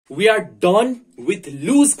We are done with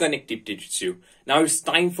loose connective tissue. Now it's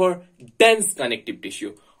time for dense connective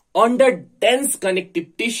tissue. Under dense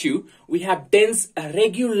connective tissue, we have dense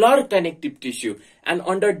regular connective tissue. And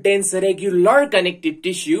under dense regular connective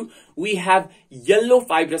tissue, we have yellow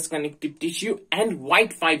fibrous connective tissue and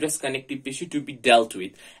white fibrous connective tissue to be dealt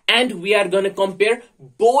with. And we are going to compare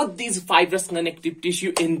both these fibrous connective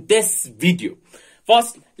tissue in this video.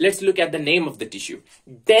 First, let's look at the name of the tissue.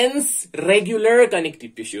 Dense regular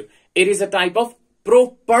connective tissue. It is a type of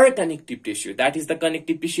proper connective tissue. That is, the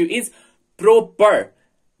connective tissue is proper.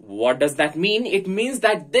 What does that mean? It means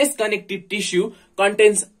that this connective tissue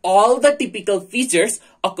contains all the typical features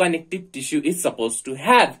a connective tissue is supposed to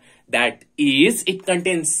have. That is, it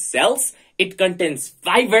contains cells, it contains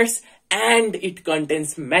fibers, and it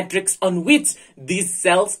contains matrix on which these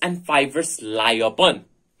cells and fibers lie upon.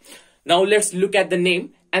 Now let's look at the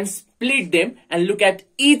name and split them and look at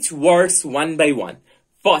each words one by one.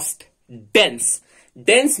 First, dense.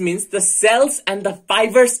 Dense means the cells and the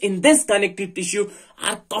fibers in this connective tissue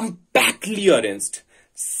are compactly arranged.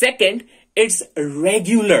 Second, it's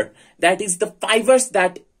regular. That is, the fibers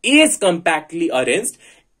that is compactly arranged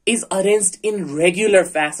is arranged in regular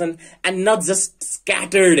fashion and not just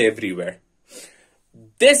scattered everywhere.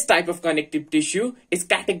 This type of connective tissue is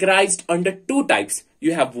categorized under two types.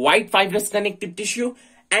 You have white fibrous connective tissue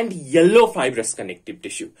and yellow fibrous connective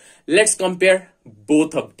tissue. Let's compare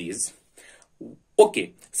both of these.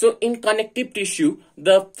 Okay, so in connective tissue,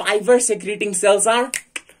 the fiber secreting cells are,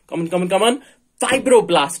 come on,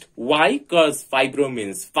 fibroblast. Why? Because fibro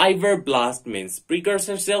means fiber, blast means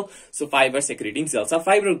precursor cell. So fiber secreting cells are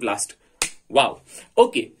fibroblast. Wow.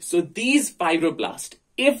 Okay, so these fibroblasts,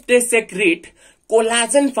 if they secrete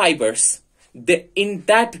collagen fibers in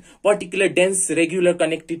that particular dense regular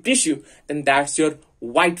connective tissue, then that's your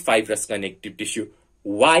white fibrous connective tissue.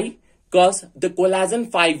 Why? Because the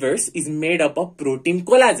collagen fibers is made up of protein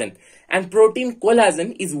collagen, and protein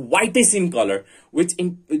collagen is whitish in color, which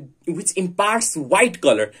imparts white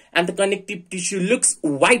color, and the connective tissue looks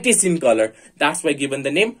whitish in color. That's why given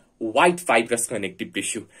the name white fibrous connective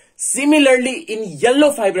tissue. Similarly, in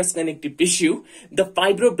yellow fibrous connective tissue, the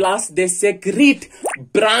fibroblasts, they secrete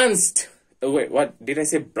branched. Wait, what did I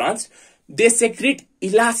say? Branched? They secrete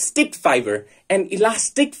elastic fiber, and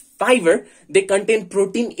elastic fiber, they contain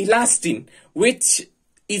protein elastin, which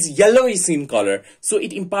is yellowish in color. So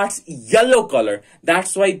it imparts yellow color.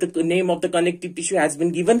 That's why the name of the connective tissue has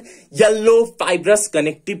been given yellow fibrous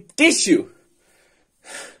connective tissue.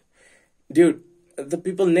 Dude, the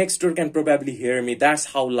people next door can probably hear me. That's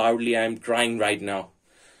how loudly I'm crying right now.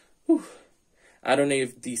 Whew. I don't know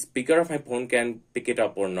if the speaker of my phone can pick it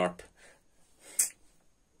up or not.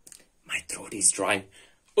 My throat is dry.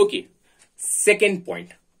 Okay, second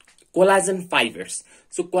point, collagen fibers.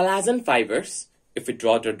 So collagen fibers, if we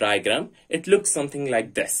draw the diagram, it looks something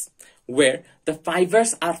like this, where the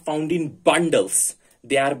fibers are found in bundles.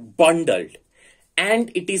 They are bundled,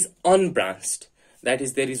 and it is unbranched. That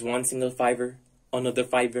is, there is one single fiber, another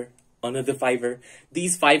fiber, another fiber.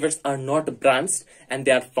 These fibers are not branched, and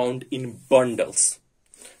they are found in bundles.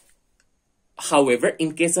 However,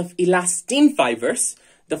 in case of elastin fibers,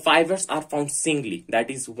 the fibers are found singly. That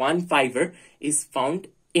is, one fiber is found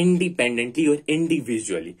independently or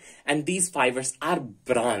individually, and these fibers are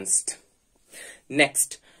branched.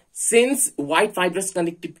 Next, since white fibrous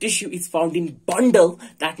connective tissue is found in bundle,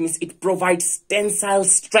 that means it provides tensile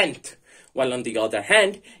strength, while on the other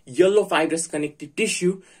hand, yellow fibrous connective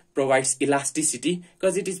tissue provides elasticity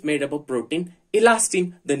because it is made up of protein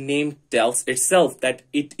elastin. The name tells itself that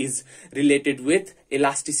it is related with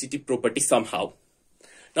elasticity property somehow.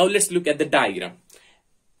 Now let's look at the diagram.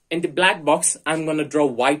 In the black box, I'm going to draw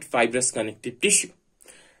white fibrous connective tissue.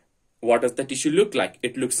 What does the tissue look like?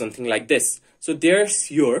 It looks something like this. So there's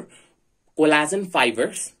your collagen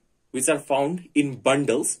fibers, which are found in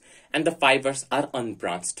bundles, and the fibers are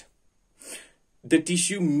unbranched. The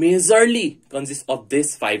tissue majorly consists of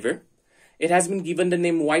this fiber. It has been given the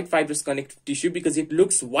name white fibrous connective tissue because it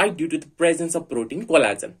looks white due to the presence of protein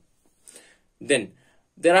collagen. Then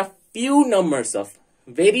there are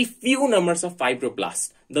very few numbers of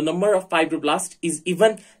fibroblasts. The number of fibroblasts is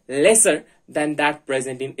even lesser than that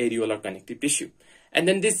present in areolar connective tissue. And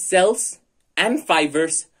then these cells and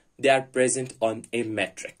fibers, they are present on a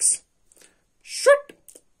matrix.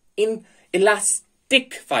 In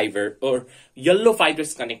elastic fiber or yellow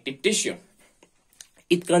fibrous connective tissue,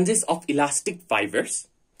 it consists of elastic fibers.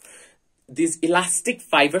 These elastic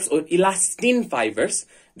fibers or elastin fibers,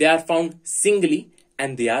 they are found singly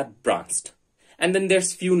and they are branched. And then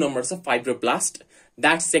there's few numbers of fibroblasts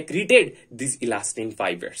that secreted these elastin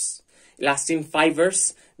fibers. Elastin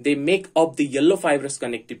fibers, they make up the yellow fibrous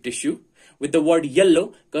connective tissue, with the word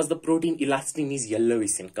yellow because the protein elastin is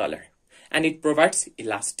yellowish in color and it provides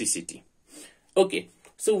elasticity. Okay,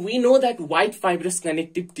 so we know that white fibrous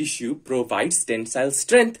connective tissue provides tensile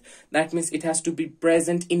strength. That means it has to be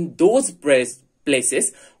present in those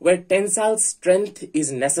places where tensile strength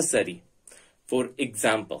is necessary. For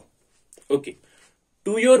example, okay,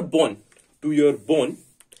 to your bone,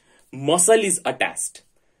 muscle is attached,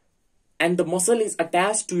 and the muscle is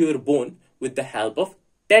attached to your bone with the help of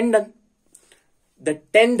tendon. The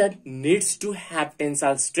tendon needs to have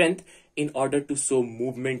tensile strength in order to show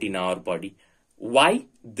movement in our body. Why?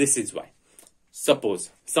 This is why.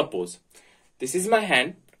 Suppose this is my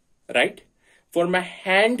hand, right? For my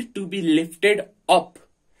hand to be lifted up,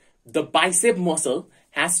 the bicep muscle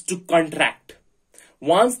has to contract.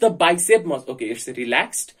 Once the bicep muscle, okay, it's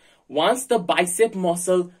relaxed. Once the bicep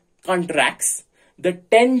muscle contracts, the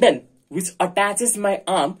tendon which attaches my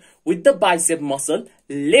arm with the bicep muscle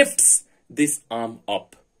lifts this arm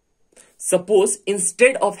up. Suppose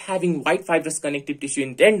instead of having white fibrous connective tissue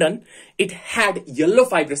in tendon, it had yellow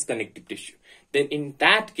fibrous connective tissue. Then in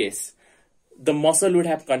that case, the muscle would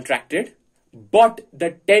have contracted, but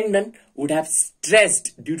the tendon would have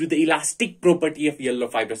stressed due to the elastic property of yellow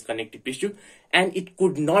fibrous connective tissue, and it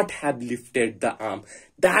could not have lifted the arm.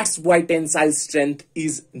 That's why tensile strength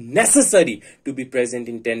is necessary to be present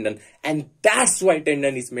in tendon, and that's why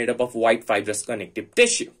tendon is made up of white fibrous connective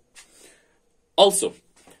tissue. Also,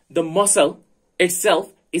 the muscle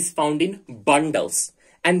itself is found in bundles,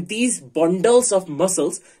 and these bundles of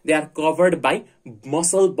muscles, they are covered by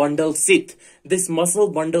muscle bundle sheath. This muscle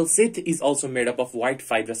bundle sheath is also made up of white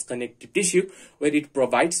fibrous connective tissue, where it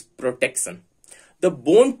provides protection. The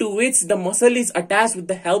bone to which the muscle is attached with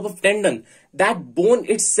the help of tendon, that bone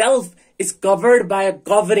itself is covered by a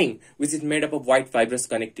covering which is made up of white fibrous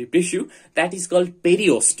connective tissue, that is called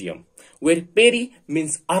periosteum, where peri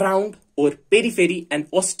means around or periphery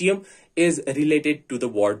and osteum is related to the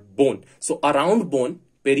word bone. So around bone,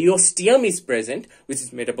 periosteum is present, which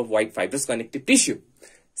is made up of white fibrous connective tissue.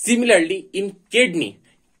 Similarly, in kidney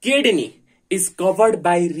is covered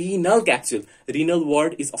by renal capsule. Renal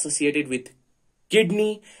word is associated with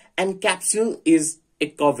kidney, and capsule is a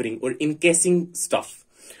covering or encasing stuff.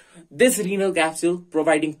 This renal capsule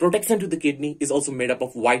providing protection to the kidney is also made up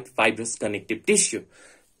of white fibrous connective tissue.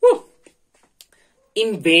 Woo.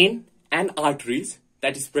 In vein and arteries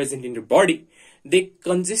that is present in your body, they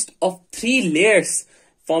consist of 3 layers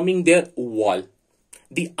forming their wall.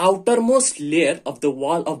 The outermost layer of the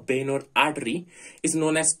wall of vein or artery is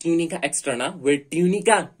known as tunica externa, where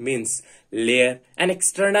tunica means layer and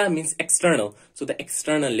externa means external. So the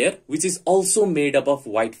external layer, which is also made up of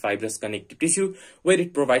white fibrous connective tissue, where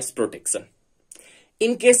it provides protection.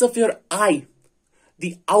 In case of your eye,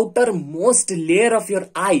 the outermost layer of your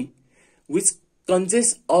eye, which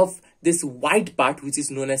consists of this white part, which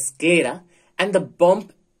is known as sclera, and the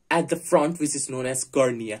bump at the front, which is known as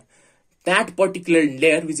cornea. That particular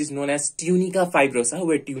layer, which is known as tunica fibrosa,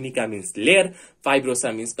 where tunica means layer,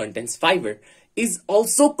 fibrosa means contains fiber, is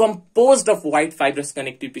also composed of white fibrous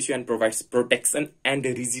connective tissue and provides protection and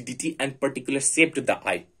rigidity and particular shape to the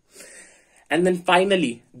eye. And then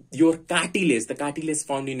finally, your cartilage, the cartilage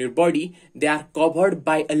found in your body, they are covered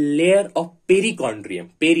by a layer of perichondrium.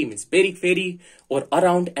 Peri means periphery or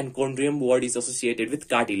around, and chondrium word is associated with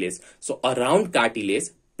cartilage. So around cartilage,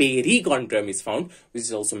 perichondrium is found, which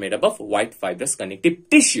is also made up of white fibrous connective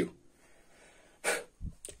tissue.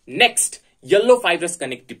 Next, yellow fibrous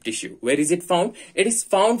connective tissue. Where is it found? It is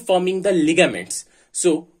found forming the ligaments.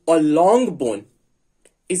 So a long bone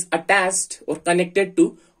is attached or connected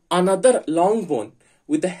to another long bone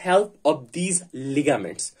with the help of these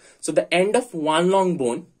ligaments. So the end of one long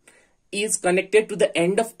bone is connected to the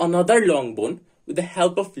end of another long bone with the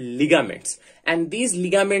help of ligaments, and these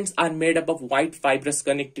ligaments are made up of white fibrous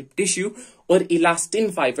connective tissue or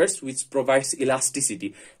elastin fibers, which provides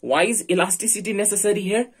elasticity. Why is elasticity necessary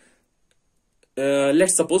here?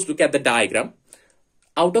 Let's suppose look at the diagram.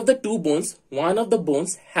 Out of the 2 bones, one of the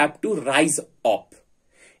bones have to rise up.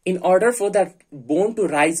 In order for that bone to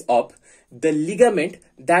rise up, the ligament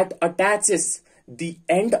that attaches the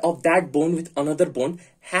end of that bone with another bone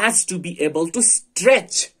has to be able to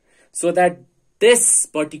stretch so that this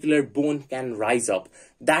particular bone can rise up.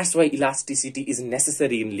 That's why elasticity is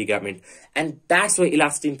necessary in ligament, and that's why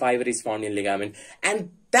elastin fiber is found in ligament, and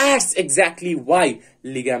that's exactly why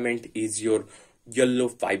ligament is your yellow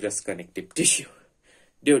fibrous connective tissue.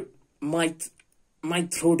 Dude, my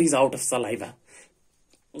throat is out of saliva.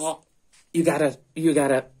 Well, you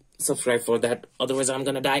gotta subscribe for that, otherwise I'm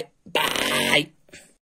gonna die. Bye.